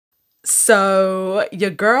So your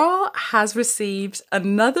girl has received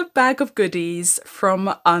another bag of goodies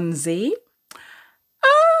from Unzzy.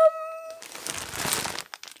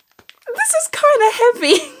 This is kind of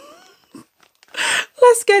heavy.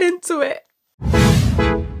 Let's get into it.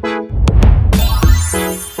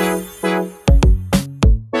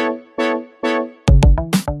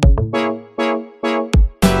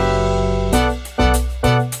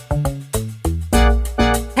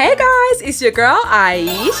 It's your girl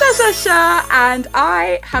Ayesha, and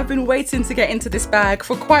I have been waiting to get into this bag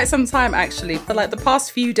for quite some time, actually, for like the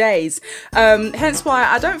past few days. Hence why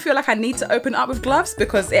I don't feel like I need to open up with gloves,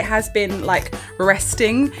 because it has been like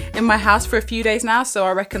resting in my house for a few days now, so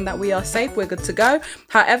I reckon that we are safe, we're good to go.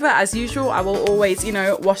 However, as usual, I will always, you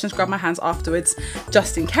know, wash and scrub my hands afterwards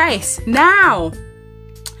just in case. Now,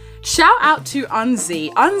 shout out to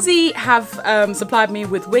Unzzy. Unzzy have supplied me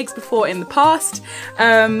with wigs before in the past,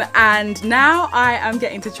 and now I am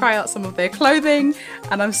getting to try out some of their clothing,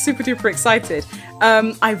 and I'm super duper excited.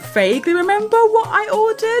 I vaguely remember what I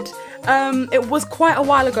ordered. It was quite a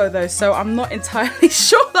while ago though, so I'm not entirely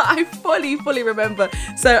sure that I fully remember.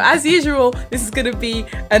 So as usual, this is going to be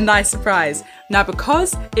a nice surprise. Now,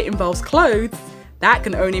 because it involves clothes, that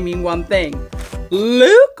can only mean one thing: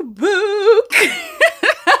 lookbook.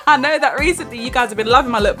 I know that recently you guys have been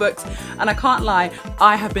loving my lookbooks, and I can't lie,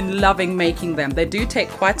 I have been loving making them. They do take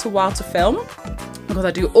quite a while to film, because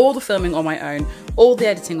I do all the filming on my own, all the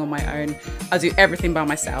editing on my own. I do everything by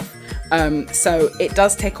myself. So it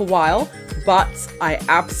does take a while, but I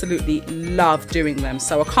absolutely love doing them.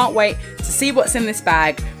 So I can't wait to see what's in this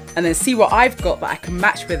bag, and then see what I've got that I can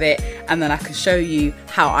match with it, and then I can show you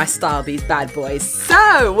how I style these bad boys.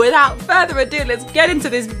 So without further ado, let's get into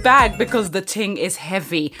this bag, because the ting is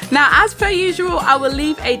heavy. Now, as per usual, I will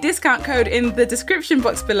leave a discount code in the description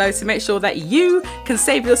box below to make sure that you can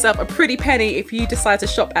save yourself a pretty penny if you decide to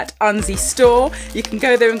shop at Unzzy store. You can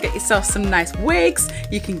go there and get yourself some nice wigs,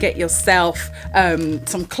 you can get yourself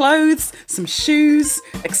some clothes, some shoes,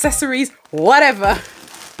 accessories, whatever.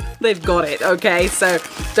 They've got it, okay? So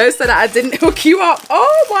don't say that I didn't hook you up.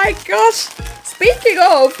 Oh my gosh. Speaking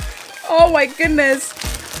of, oh my goodness.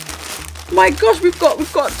 My gosh, we've got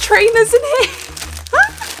trainers in here.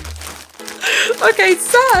 Okay,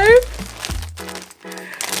 so,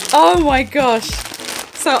 oh my gosh.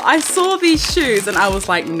 So I saw these shoes and I was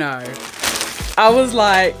like, no. I was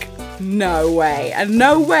like, no way. And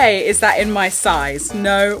no way is that in my size.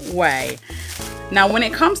 No way. Now, when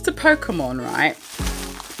it comes to Pokemon, right?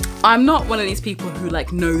 I'm not one of these people who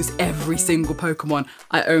like knows every single Pokemon.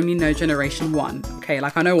 I only know Generation 1, okay?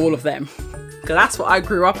 Like, I know all of them, because that's what I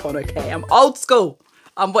grew up on, okay? I'm old school.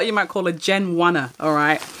 I'm what you might call a Gen 1er, all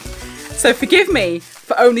right? So forgive me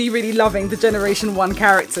for only really loving the Generation 1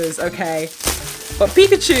 characters, okay? But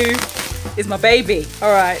Pikachu is my baby,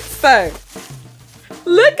 all right? So,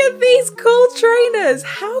 look at these cool trainers.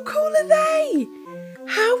 How cool are they?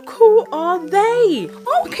 How cool are they?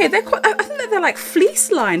 Oh, okay, they're quite, I think that they're like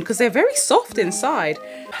fleece lined, because they're very soft inside.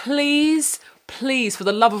 Please, please, for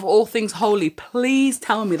the love of all things holy, please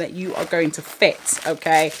tell me that you are going to fit,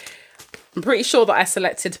 okay? I'm pretty sure that I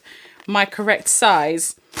selected my correct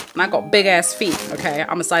size, and I got big ass feet, okay?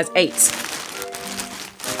 I'm a size 8.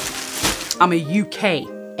 I'm a UK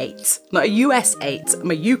 8, not a US 8.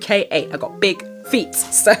 I'm a UK 8. I got big feet,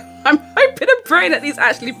 so I'm hoping and praying that these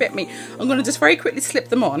actually fit me. I'm gonna just very quickly slip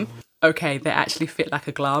them on. Okay, they actually fit like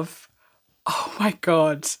a glove. Oh my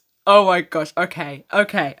God. Oh my gosh. Okay.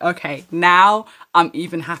 Now I'm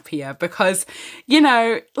even happier, because, you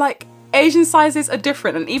know, like, Asian sizes are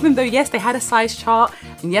different, and even though, yes, they had a size chart,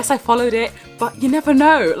 and yes, I followed it, but you never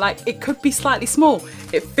know, like, it could be slightly small.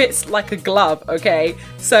 It fits like a glove, okay?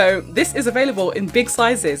 So this is available in big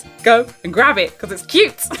sizes. Go and grab it, because it's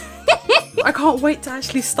cute. I can't wait to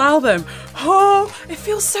actually style them. Oh, it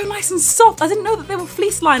feels so nice and soft. I didn't know that they were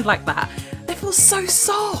fleece lined like that. They feel so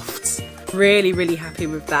soft. Really happy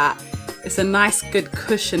with that. It's a nice good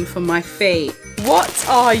cushion for my feet. What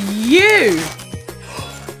are you?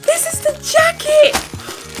 This is the jacket.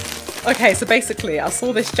 Okay, so basically I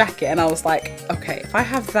saw this jacket and I was like, okay, if I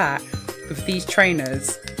have that with these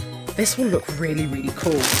trainers, this will look really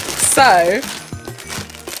cool. So,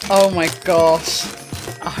 oh my gosh.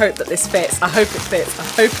 I hope that this fits. I hope it fits. I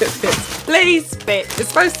hope it fits. Please fit. It's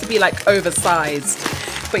supposed to be like oversized,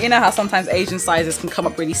 but you know how sometimes Asian sizes can come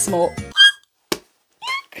up really small.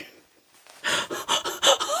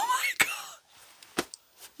 Oh my God.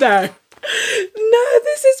 No,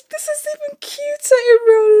 this is even cuter in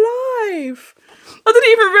real life. I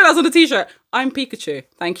didn't even realize on the t-shirt, I'm Pikachu.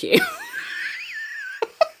 Thank you.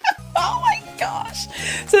 Oh my gosh.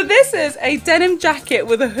 So this is a denim jacket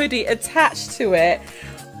with a hoodie attached to it.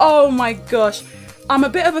 Oh my gosh. I'm a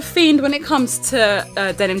bit of a fiend when it comes to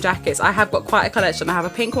denim jackets. I have got quite a collection. I have a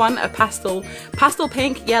pink one, a pastel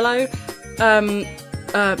pink, yellow,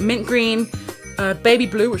 mint green, baby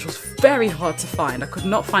blue, which was very hard to find. I could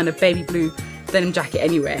not find a baby blue denim jacket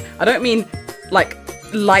anywhere. I don't mean like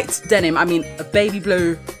light denim, I mean a baby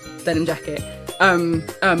blue denim jacket.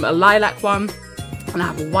 A lilac one, and I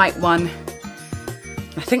have a white one.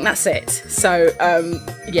 I think that's it. So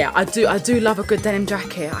yeah, I do love a good denim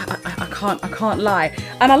jacket. I can't lie.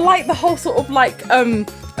 And I like the whole sort of like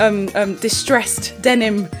distressed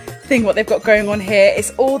denim thing what they've got going on here.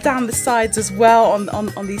 It's all down the sides as well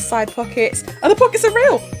on these side pockets. And the pockets are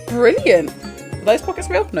real. Brilliant. Are those pockets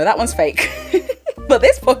real? No, that one's fake. But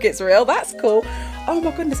this pocket's real. That's cool. Oh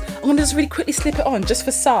my goodness. I'm going to just really quickly slip it on just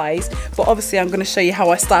for size. But obviously I'm going to show you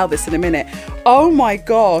how I style this in a minute. Oh my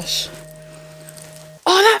gosh.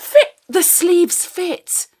 Oh, that fit. The sleeves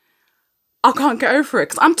fit. I can't get over it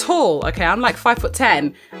because I'm tall. Okay, I'm like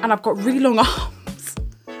 5'10" and I've got really long arms.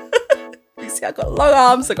 You see, I've got long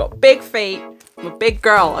arms. I've got big feet. I'm a big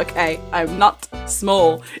girl. Okay, I'm not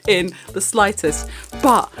small in the slightest.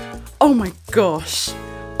 But oh my gosh.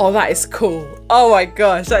 Oh, that is cool. Oh my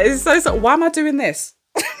gosh, that is so. Why am I doing this?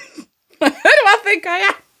 Who do I think I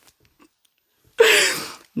am?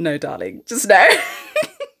 No, darling, just no.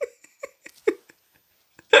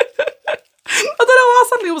 I don't know why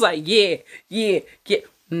suddenly I was like, yeah.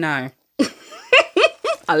 No.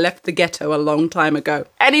 I left the ghetto a long time ago.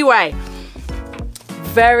 Anyway,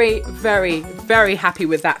 very, very, very happy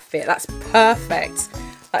with that fit. That's perfect.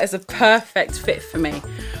 That is a perfect fit for me.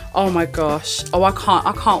 Oh my gosh. Oh, I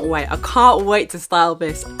can't wait. I can't wait to style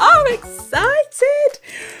this. I'm excited.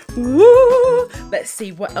 Woo! Let's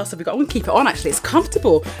see what else have we got. I'm gonna keep it on actually. It's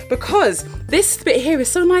comfortable because this bit here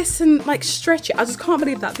is so nice and like stretchy. I just can't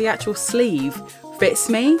believe that the actual sleeve fits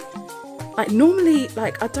me. Like normally,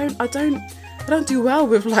 like I don't do well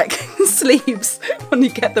with like sleeves when you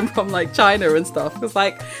get them from like China and stuff. Because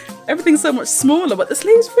like everything's so much smaller, but the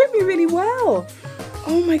sleeves fit me really well.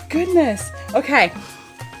 Oh my goodness. Okay.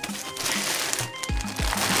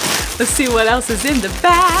 Let's see what else is in the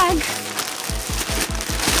bag.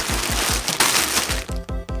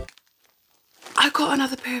 I got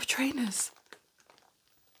another pair of trainers.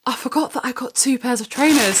 I forgot that I got 2 pairs of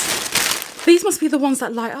trainers. These must be the ones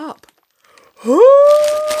that light up.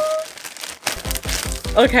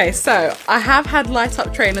 Okay, so I have had light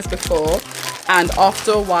up trainers before, and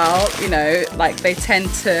after a while, you know, like they tend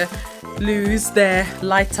to lose their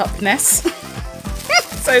light upness,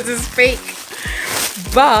 so to speak.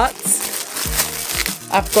 But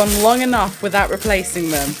I've gone long enough without replacing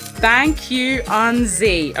them. Thank you,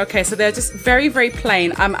 Unzzy. Okay, so they're just very, very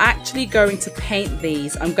plain. I'm actually going to paint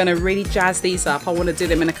these. I'm going to really jazz these up. I want to do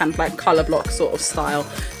them in a kind of like color block sort of style.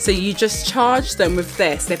 So you just charge them with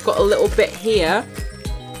this. They've got a little bit here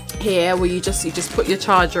where you just put your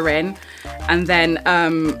charger in, and then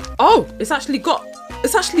oh, it's actually got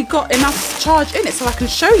enough charge in it so I can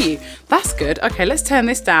show you. That's good. Okay, let's turn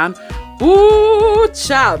this down. Ooh,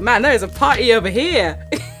 child, man, there's a party over here.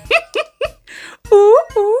 Ooh,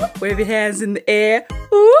 ooh, wave your hands in the air.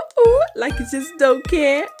 Ooh, ooh, like you just don't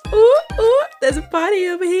care. Ooh, ooh, there's a party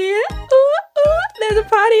over here. Ooh, ooh, there's a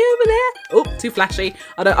party over there. Oh, too flashy.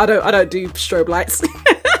 I don't do strobe lights.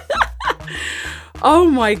 Oh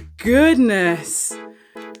my goodness.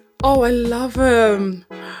 Oh, I love them.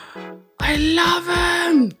 I love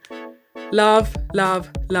them. Love,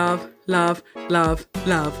 love, love, love, love,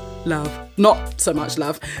 love, love. Not so much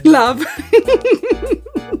love. Love.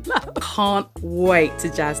 Can't wait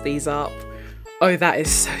to jazz these up. Oh, that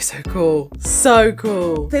is so cool. So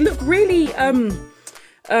cool. They look really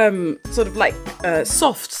sort of like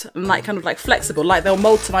soft and like kind of like flexible, like they'll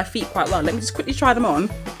mold to my feet quite well. Let me just quickly try them on.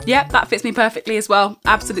 Yep, that fits me perfectly as well.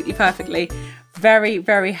 Absolutely perfectly. Very,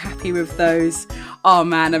 very happy with those. Oh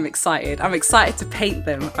man, I'm excited. I'm excited to paint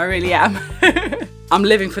them. I really am. I'm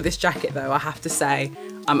living for this jacket though, I have to say.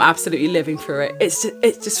 I'm absolutely living for it.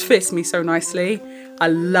 It just fits me so nicely. I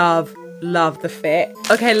love the fit.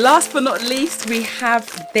 Okay, last but not least, we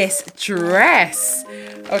have this dress.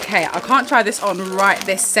 Okay, I can't try this on right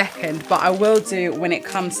this second, but I will do when it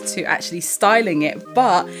comes to actually styling it.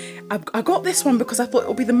 But I got this one because I thought it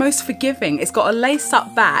would be the most forgiving. It's got a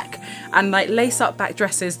lace-up back, and like lace-up back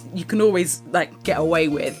dresses you can always like get away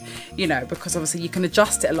with, you know, because obviously you can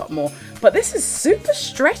adjust it a lot more. But this is super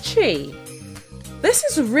stretchy. This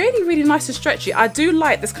is really, really nice and stretchy. I do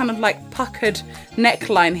like this kind of like puckered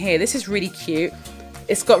neckline here. This is really cute.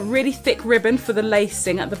 It's got really thick ribbon for the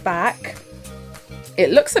lacing at the back.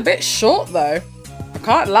 It looks a bit short though. I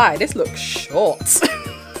can't lie, this looks short.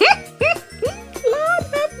 Lord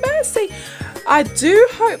have mercy. I do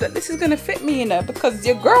hope that this is going to fit me, you know, because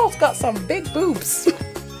your girl's got some big boobs.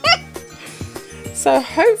 So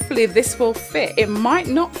hopefully this will fit. It might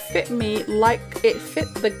not fit me like it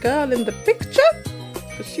fit the girl in the picture,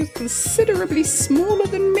 because she's considerably smaller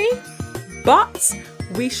than me, but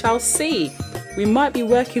we shall see. We might be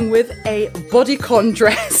working with a bodycon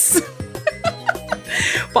dress.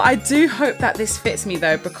 But I do hope that this fits me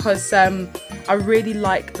though, because I really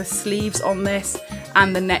like the sleeves on this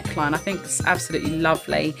and the neckline. I think it's absolutely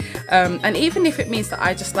lovely. And even if it means that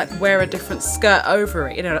I just like wear a different skirt over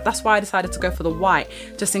it, you know, that's why I decided to go for the white,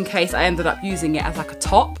 just in case I ended up using it as like a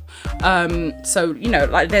top. So, you know,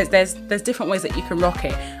 like there's different ways that you can rock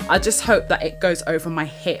it. I just hope that it goes over my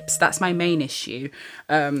hips. That's my main issue.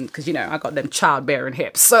 Because, you know, I got them childbearing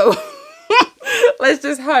hips. So let's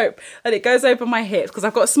just hope that it goes over my hips, because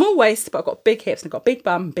I've got a small waist, but I've got big hips and I've got big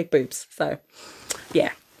bum, big boobs. So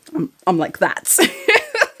yeah, I'm like that.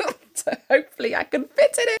 So hopefully I can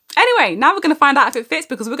fit in it. Anyway, now we're going to find out if it fits,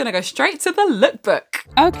 because we're going to go straight to the lookbook.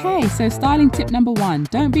 Okay, so styling tip number 1.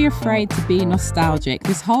 Don't be afraid to be nostalgic.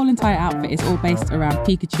 This whole entire outfit is all based around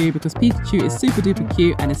Pikachu, because Pikachu is super duper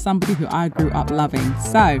cute and is somebody who I grew up loving.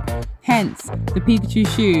 So hence the Pikachu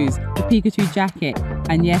shoes, the Pikachu jacket,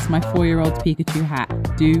 and yes, my 4-year-old's Pikachu hat.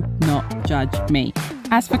 Do not judge me.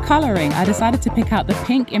 As for colouring, I decided to pick out the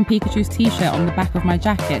pink in Pikachu's t-shirt on the back of my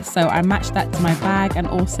jacket. So I matched that to my bag and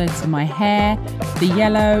also to my hair. The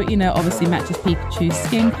yellow, you know, obviously matches Pikachu's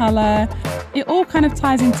skin colour. It all kind of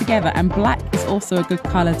ties in together, and black is also a good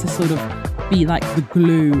colour to sort of be like the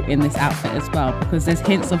glue in this outfit as well, because there's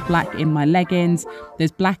hints of black in my leggings,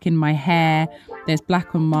 there's black in my hair, there's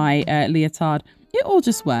black on my leotard. It all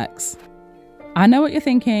just works. I know what you're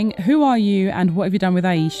thinking. Who are you and what have you done with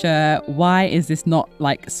Ayesha? Why is this not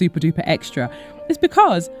like super duper extra? It's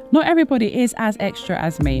because not everybody is as extra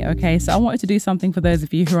as me, okay? So I wanted to do something for those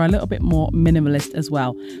of you who are a little bit more minimalist as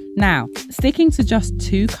well. Now, sticking to just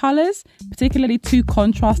 2 colours, particularly 2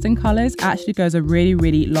 contrasting colours, actually goes a really,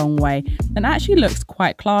 really long way and actually looks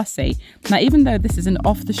quite classy. Now, even though this is an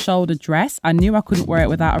off-the-shoulder dress, I knew I couldn't wear it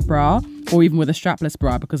without a bra or even with a strapless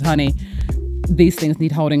bra, because honey, these things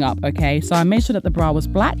need holding up, okay? So I made sure that the bra was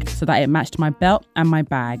black so that it matched my belt and my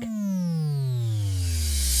bag.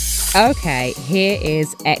 Okay, here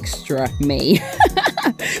is extra me.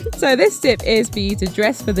 So this tip is for you to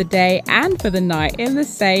dress for the day and for the night in the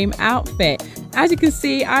same outfit. As you can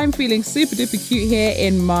see, I'm feeling super duper cute here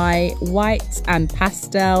in my white and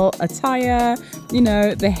pastel attire. You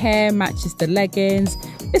know, the hair matches the leggings.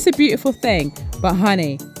 It's a beautiful thing. But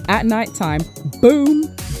honey, at night time, boom,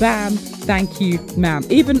 bam, thank you, ma'am.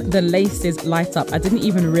 Even the laces light up. I didn't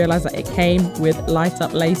even realize that it came with light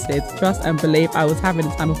up laces. Trust and believe, I was having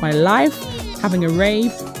the time of my life, having a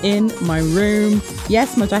rave in my room.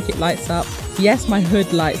 Yes, my jacket lights up. Yes, my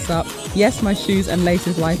hood lights up. Yes, my shoes and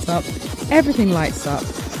laces light up. Everything lights up.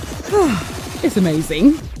 It's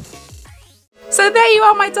amazing. So there you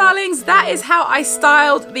are, my darlings. That is how I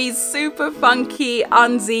styled these super funky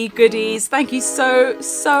Unzzy goodies. Thank you so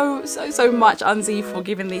much, Unzzy, for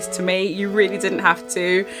giving these to me. You really didn't have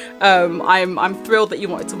to. I'm thrilled that you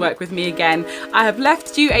wanted to work with me again. I have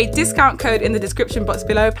left you a discount code in the description box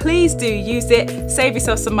below. Please do use it. Save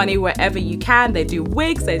yourself some money wherever you can. They do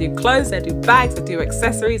wigs, they do clothes, they do bags, they do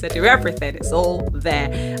accessories, they do everything. It's all there.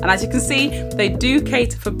 And as you can see, they do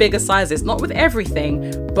cater for bigger sizes. Not with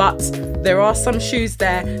everything, but there are some shoes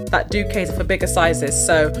there that do cater for bigger sizes.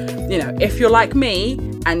 So, you know, if you're like me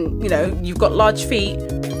and, you know, you've got large feet,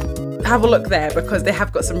 have a look there, because they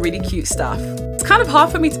have got some really cute stuff. It's kind of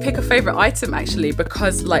hard for me to pick a favorite item actually,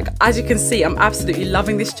 because like, as you can see, I'm absolutely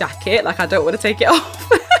loving this jacket. Like, I don't want to take it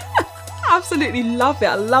off. Absolutely love it.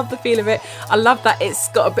 I love the feel of it. I love that it's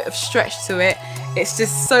got a bit of stretch to it. It's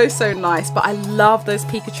just so nice. But I love those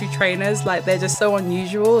Pikachu trainers. Like, they're just so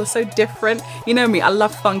unusual. They're so different. You know me, I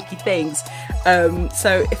love funky things.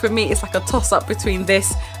 So for me, it's like a toss up between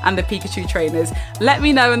this and the Pikachu trainers. Let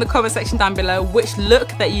me know in the comment section down below which look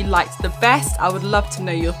that you liked the best. I would love to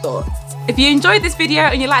know your thoughts. If you enjoyed this video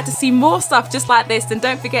and you'd like to see more stuff just like this, then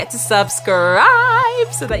don't forget to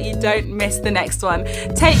subscribe so that you don't miss the next one.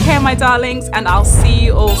 Take care, my darlings, and I'll see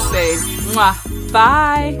you all soon. Mwah.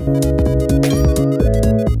 Bye.